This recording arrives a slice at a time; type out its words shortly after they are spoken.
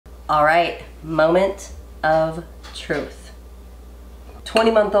All right, moment of truth.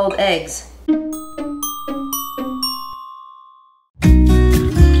 20-month-old eggs.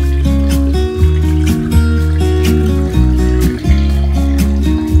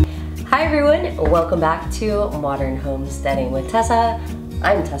 Hi everyone, welcome back to Modern Homesteading with Tessa.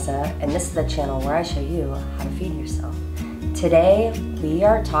 I'm Tessa, and this is the channel where I show you how to feed yourself. Today, we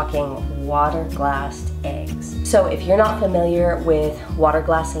are talking water-glassed eggs. So if you're not familiar with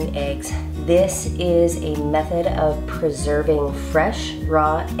water-glassing eggs, this is a method of preserving fresh,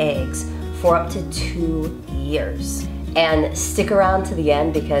 raw eggs for up to 2 years. And stick around to the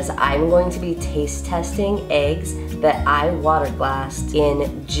end because I'm going to be taste testing eggs that I water glassed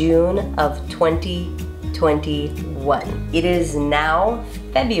in June of 2021. It is now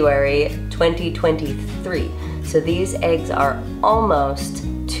February 2023. So these eggs are almost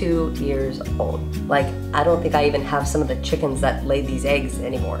 2 years old. Like, I don't think I even have some of the chickens that laid these eggs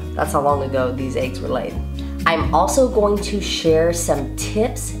anymore. That's how long ago these eggs were laid. I'm also going to share some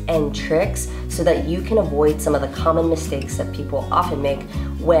tips and tricks so that you can avoid some of the common mistakes that people often make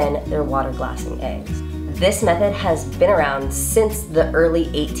when they're water glassing eggs. This method has been around since the early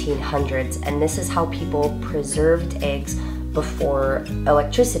 1800s, and this is how people preserved eggs before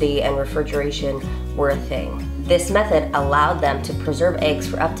electricity and refrigeration were a thing. This method allowed them to preserve eggs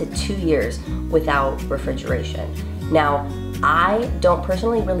for up to 2 years without refrigeration. Now, I don't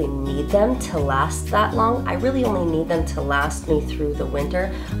personally really need them to last that long. I really only need them to last me through the winter,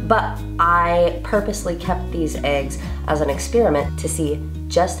 but I purposely kept these eggs as an experiment to see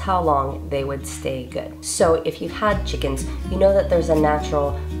just how long they would stay good. So if you've had chickens, you know that there's a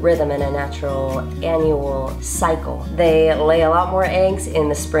natural rhythm and a natural annual cycle. They lay a lot more eggs in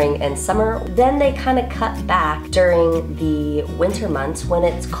the spring and summer. Then they kind of cut back during the winter months when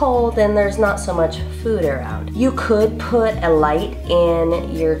it's cold and there's not so much food around. You could put a light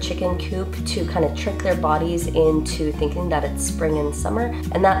in your chicken coop to kind of trick their bodies into thinking that it's spring and summer,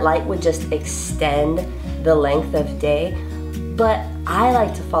 and that light would just extend the length of day. But I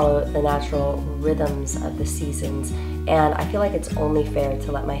like to follow the natural rhythms of the seasons, and I feel like it's only fair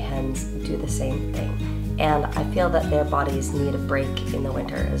to let my hens do the same thing. And I feel that their bodies need a break in the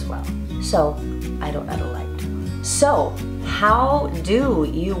winter as well. So I don't add a light. So how do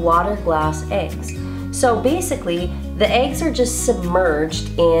you water glass eggs? So basically, the eggs are just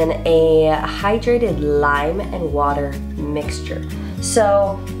submerged in a hydrated lime and water mixture.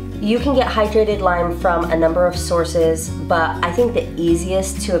 So you can get hydrated lime from a number of sources, but I think the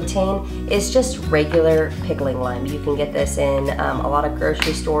easiest to obtain is just regular pickling lime. You can get this in a lot of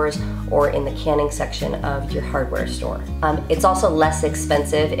grocery stores or in the canning section of your hardware store. It's also less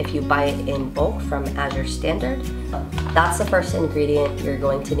expensive if you buy it in bulk from Azure Standard. That's the first ingredient you're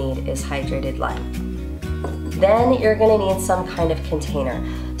going to need is hydrated lime. Then you're gonna need some kind of container.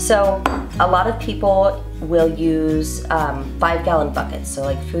 So a lot of people will use 5-gallon buckets, so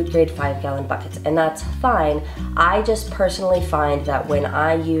like food grade 5-gallon buckets, and that's fine. I just personally find that when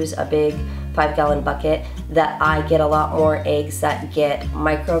I use a big 5-gallon bucket that I get a lot more eggs that get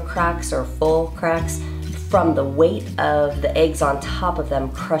micro cracks or full cracks from the weight of the eggs on top of them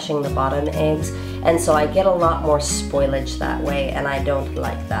crushing the bottom eggs, and so I get a lot more spoilage that way, and I don't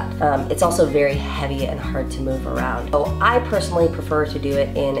like that. It's also very heavy and hard to move around. So I personally prefer to do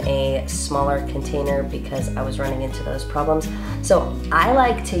it in a smaller container because I was running into those problems. So I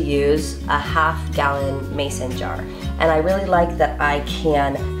like to use a 1/2-gallon mason jar, and I really like that I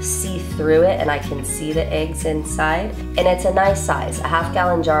can see through it and I can see the eggs inside, and it's a nice size. A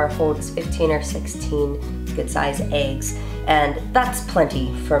 1/2-gallon jar holds 15 or 16 good size eggs, and that's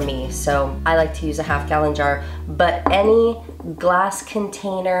plenty for me, so I like to use a 1/2-gallon jar, but any glass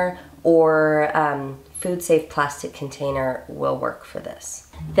container or food safe plastic container will work for this.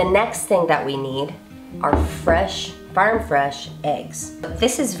 The next thing that we need are fresh, farm fresh eggs.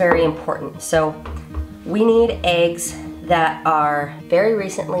 This is very important. So we need eggs that are very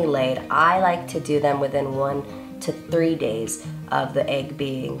recently laid. I like to do them within 1 to 3 days of the egg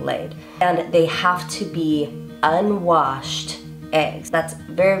being laid. And they have to be unwashed eggs. That's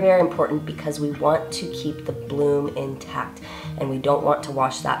very, very important because we want to keep the bloom intact and we don't want to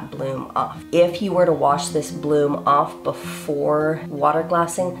wash that bloom off. If you were to wash this bloom off before water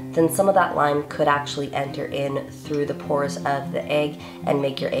glassing, then some of that lime could actually enter in through the pores of the egg and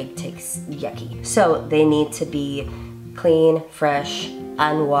make your egg taste yucky. So they need to be clean, fresh,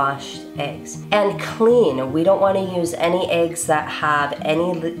 unwashed eggs. And clean, we don't want to use any eggs that have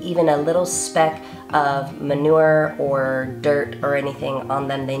even a little speck of manure or dirt or anything on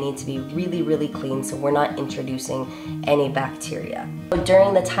them. They need to be really, really clean so we're not introducing any bacteria.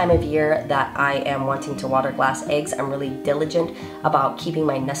 During the time of year that I am wanting to water glass eggs, I'm really diligent about keeping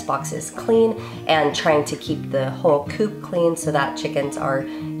my nest boxes clean and trying to keep the whole coop clean so that chickens are,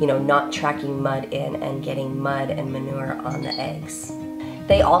 not tracking mud in and getting mud and manure on the eggs.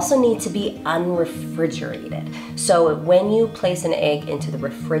 They also need to be unrefrigerated. So when you place an egg into the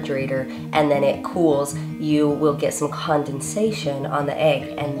refrigerator and then it cools, you will get some condensation on the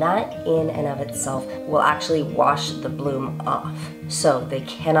egg, and that in and of itself will actually wash the bloom off. So they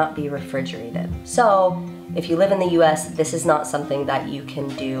cannot be refrigerated. So if you live in the US, this is not something that you can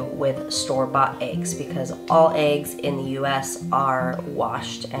do with store-bought eggs because all eggs in the US are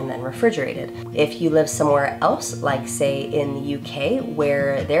washed and then refrigerated. If you live somewhere else, like say in the UK,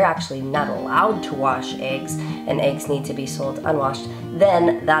 where they're actually not allowed to wash eggs and eggs need to be sold unwashed,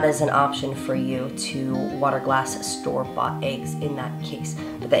 then that is an option for you to water glass store-bought eggs in that case.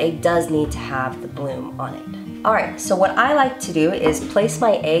 But the egg does need to have the bloom on it. Alright, so what I like to do is place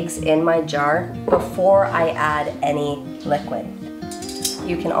my eggs in my jar before I add any liquid.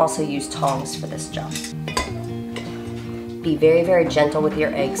 You can also use tongs for this job. Be very, very gentle with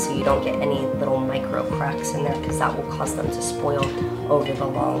your eggs so you don't get any little micro cracks in there because that will cause them to spoil over the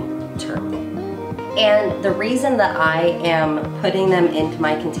long term. And the reason that I am putting them into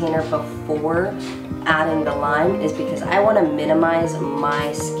my container before adding the lime is because I want to minimize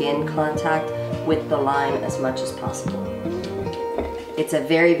my skin contact with the lime as much as possible. It's a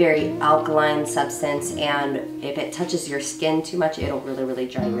very, very alkaline substance, and if it touches your skin too much, it'll really, really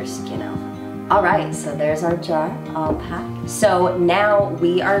dry your skin out. All right, so there's our jar all packed. So now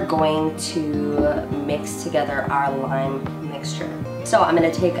we are going to mix together our lime mixture. So I'm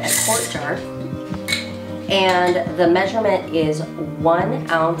gonna take a quart jar, and the measurement is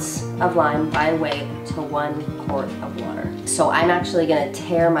 1 ounce of lime by weight to 1 quart of water. So I'm actually gonna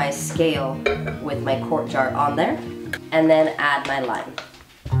tear my scale with my quart jar on there and then add my lime.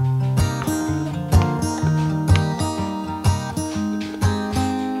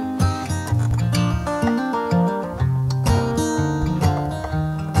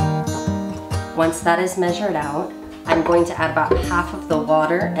 Once that is measured out, I'm going to add about half of the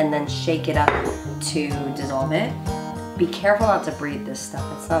water and then shake it up to dissolve it. Be careful not to breathe this stuff.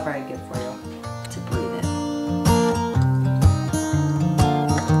 It's not very good for you to breathe it.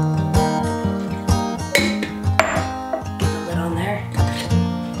 Get the lid on there.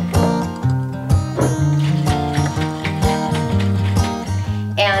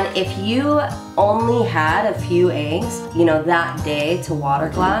 And if you only had a few eggs, that day to water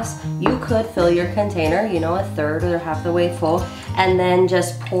glass, you could fill your container, a third or half the way full, and then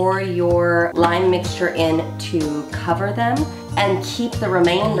just pour your lime mixture in to cover them and keep the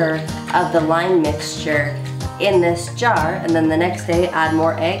remainder of the lime mixture in this jar, and then the next day add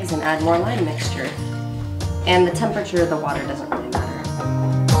more eggs and add more lime mixture. And the temperature of the water doesn't really matter.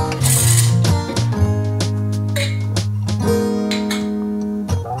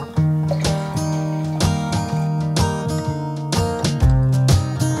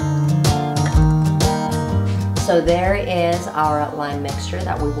 So there is our lime mixture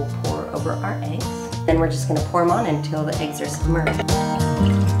that we will pour over our eggs. Then we're just gonna pour them on until the eggs are submerged.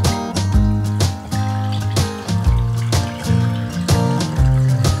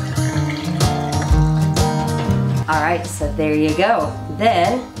 All right, so there you go.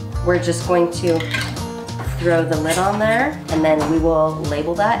 Then we're just going to throw the lid on there, and then we will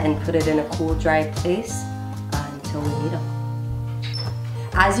label that and put it in a cool, dry place until we need them.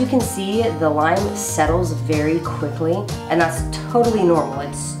 As you can see, the lime settles very quickly, and that's totally normal.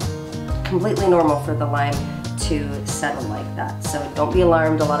 It's completely normal for the lime to settle like that. So don't be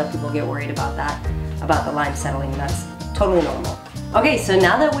alarmed. A lot of people get worried about that, about the lime settling. That's totally normal. Okay, so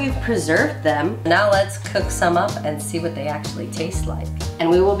now that we've preserved them, now let's cook some up and see what they actually taste like. And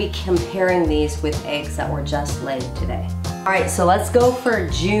we will be comparing these with eggs that were just laid today. All right, so let's go for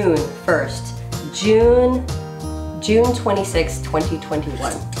June first. June 26,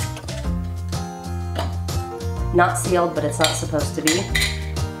 2021. Not sealed, but it's not supposed to be.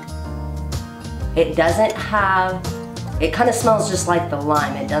 It doesn't have, it kind of smells just like the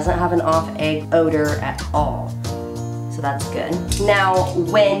lime. It doesn't have an off egg odor at all. So that's good. Now,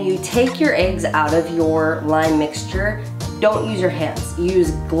 when you take your eggs out of your lime mixture, don't use your hands.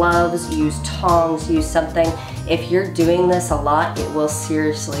 Use gloves, use tongs, use something. If you're doing this a lot, it will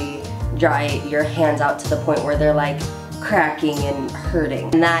seriously dry your hands out to the point where they're like cracking and hurting.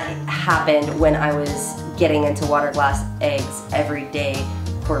 And that happened when I was getting into water glass eggs every day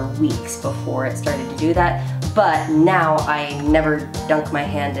for weeks before it started to do that. But now I never dunk my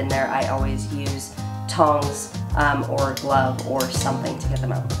hand in there. I always use tongs or a glove or something to get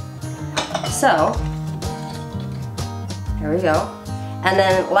them out. So, here we go. And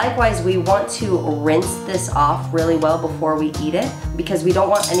then likewise, we want to rinse this off really well before we eat it because we don't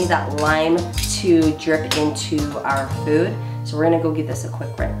want any of that lime to drip into our food. So we're gonna go give this a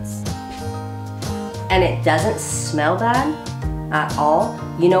quick rinse. And it doesn't smell bad at all.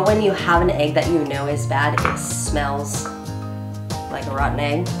 You know when you have an egg that you know is bad, it smells like a rotten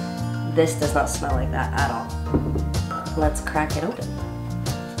egg? This does not smell like that at all. Let's crack it open.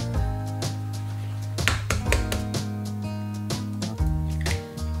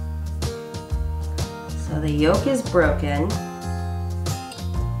 So the yolk is broken.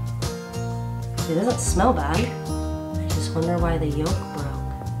 It doesn't smell bad. I just wonder why the yolk broke.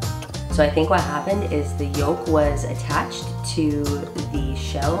 So I think what happened is the yolk was attached to the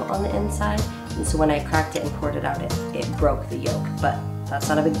shell on the inside, and so when I cracked it and poured it out, it broke the yolk, but that's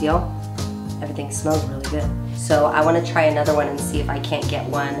not a big deal. Everything smells really good. So I want to try another one and see if I can't get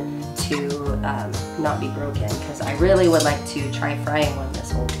one to not be broken, because I really would like to try frying one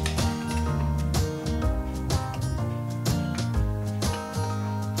this whole week.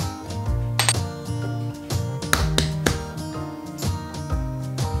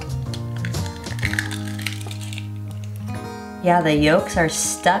 Yeah, the yolks are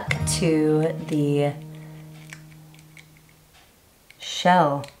stuck to the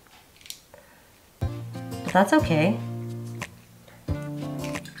shell, but that's okay.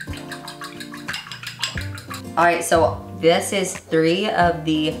 All right, so this is 3 of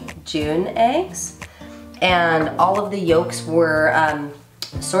the June eggs, and all of the yolks were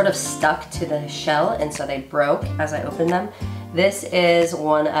sort of stuck to the shell, and so they broke as I opened them. This is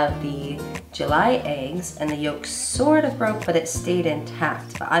one of the July eggs, and the yolk sort of broke, but it stayed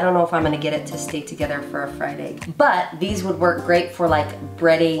intact. But I don't know if I'm gonna get it to stay together for a fried egg. But these would work great for like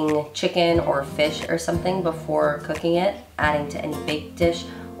breading chicken or fish or something before cooking it, adding to any baked dish,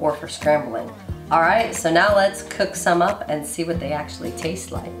 or for scrambling. All right, so now let's cook some up and see what they actually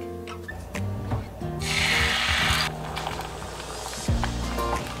taste like.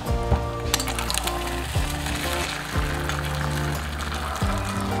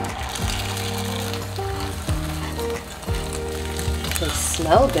 They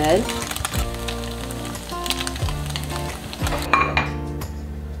smell good.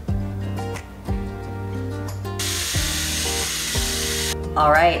 All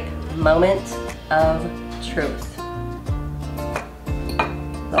right, moment of truth.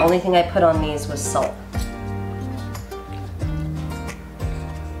 The only thing I put on these was salt.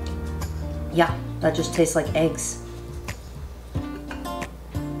 Yeah, that just tastes like eggs.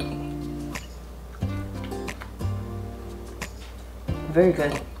 Very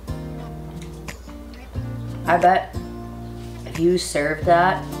good. I bet if you served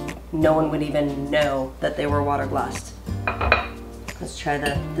that, no one would even know that they were water glassed. Let's try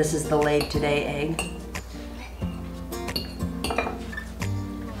this is the laid today egg.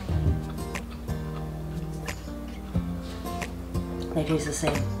 They taste the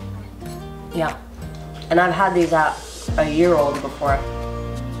same. Yeah. And I've had these at a year old before,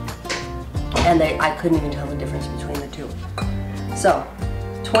 and I couldn't even tell the difference between the two. So,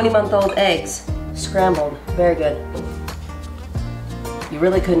 20-month-old eggs, scrambled, very good. You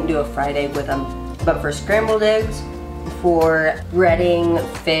really couldn't do a fried egg with them. But for scrambled eggs, for breading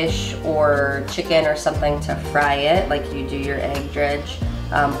fish or chicken or something to fry it, like you do your egg dredge,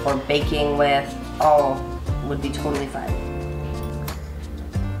 for baking with, all would be totally fine.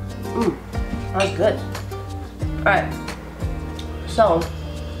 That was good. All right, so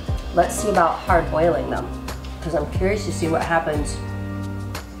let's see about hard boiling them, because I'm curious to see what happens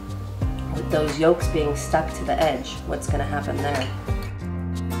with those yolks being stuck to the edge. What's gonna happen there?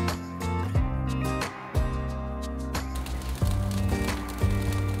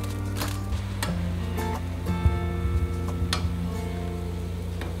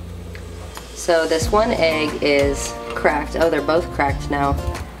 So this one egg is cracked. Oh, they're both cracked now.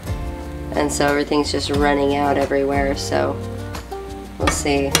 And so everything's just running out everywhere, so we'll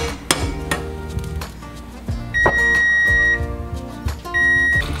see.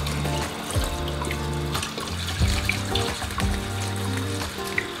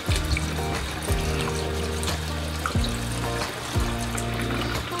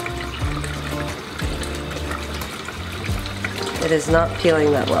 It is not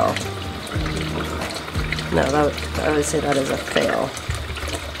peeling that well. No, I would say that is a fail.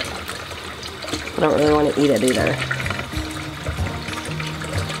 I don't really want to eat it either.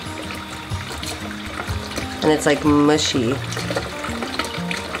 and it's like mushy.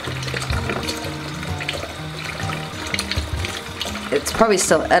 It's probably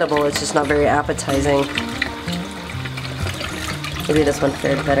still edible, it's just not very appetizing. Maybe this one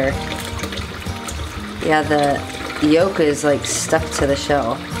fared better. Yeah, the yolk is like stuck to the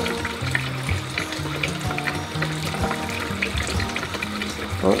shell.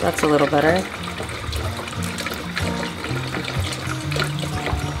 Oh, that's a little better.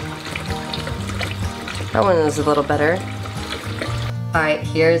 That one is a little better. Alright,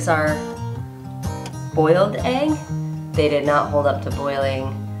 here's our boiled egg. They did not hold up to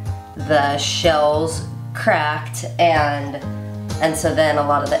boiling. The shells cracked, and so then a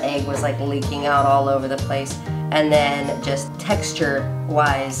lot of the egg was like leaking out all over the place. And then just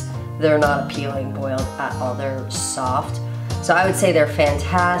texture-wise, they're not appealing boiled at all. They're soft. So I would say they're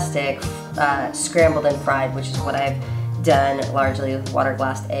fantastic scrambled and fried, which is what I've done largely with water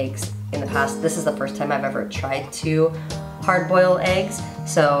glassed eggs in the past. This is the first time I've ever tried to hard boil eggs.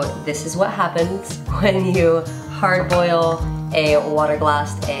 So this is what happens when you hard boil a water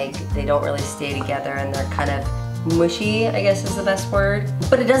glassed egg. They don't really stay together and they're kind of mushy, I guess is the best word.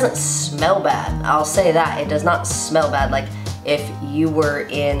 But it doesn't smell bad. I'll say that. It does not smell bad. Like if you were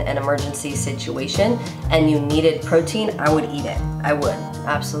in an emergency situation and you needed protein, I would eat it. I would,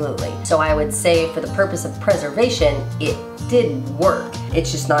 absolutely. So I would say for the purpose of preservation, it did work.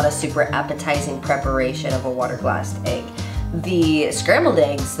 It's just not a super appetizing preparation of a water glassed egg. The scrambled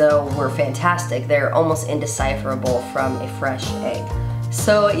eggs though were fantastic. They're almost indecipherable from a fresh egg.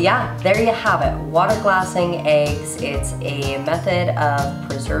 So yeah, there you have it. Water glassing eggs. It's a method of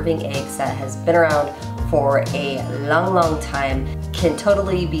preserving eggs that has been around for a long, long time. Can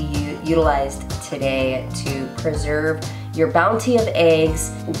totally be utilized today to preserve your bounty of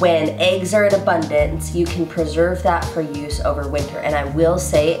eggs. When eggs are in abundance, you can preserve that for use over winter. And I will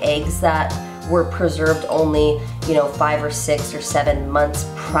say eggs that were preserved only, 5 or 6 or 7 months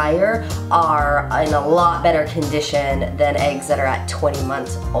prior are in a lot better condition than eggs that are at 20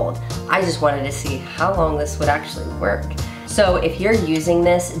 months old. I just wanted to see how long this would actually work. So if you're using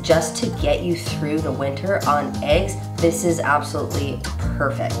this just to get you through the winter on eggs, this is absolutely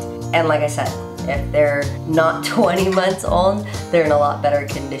perfect. And like I said, if they're not 20 months old, they're in a lot better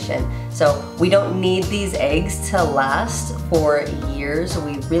condition. So we don't need these eggs to last for years.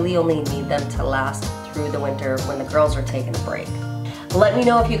 We really only need them to last through the winter when the girls are taking a break. Let me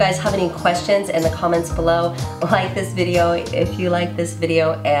know if you guys have any questions in the comments below. Like this video if you like this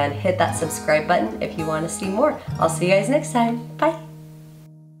video, and hit that subscribe button if you want to see more. I'll see you guys next time. Bye.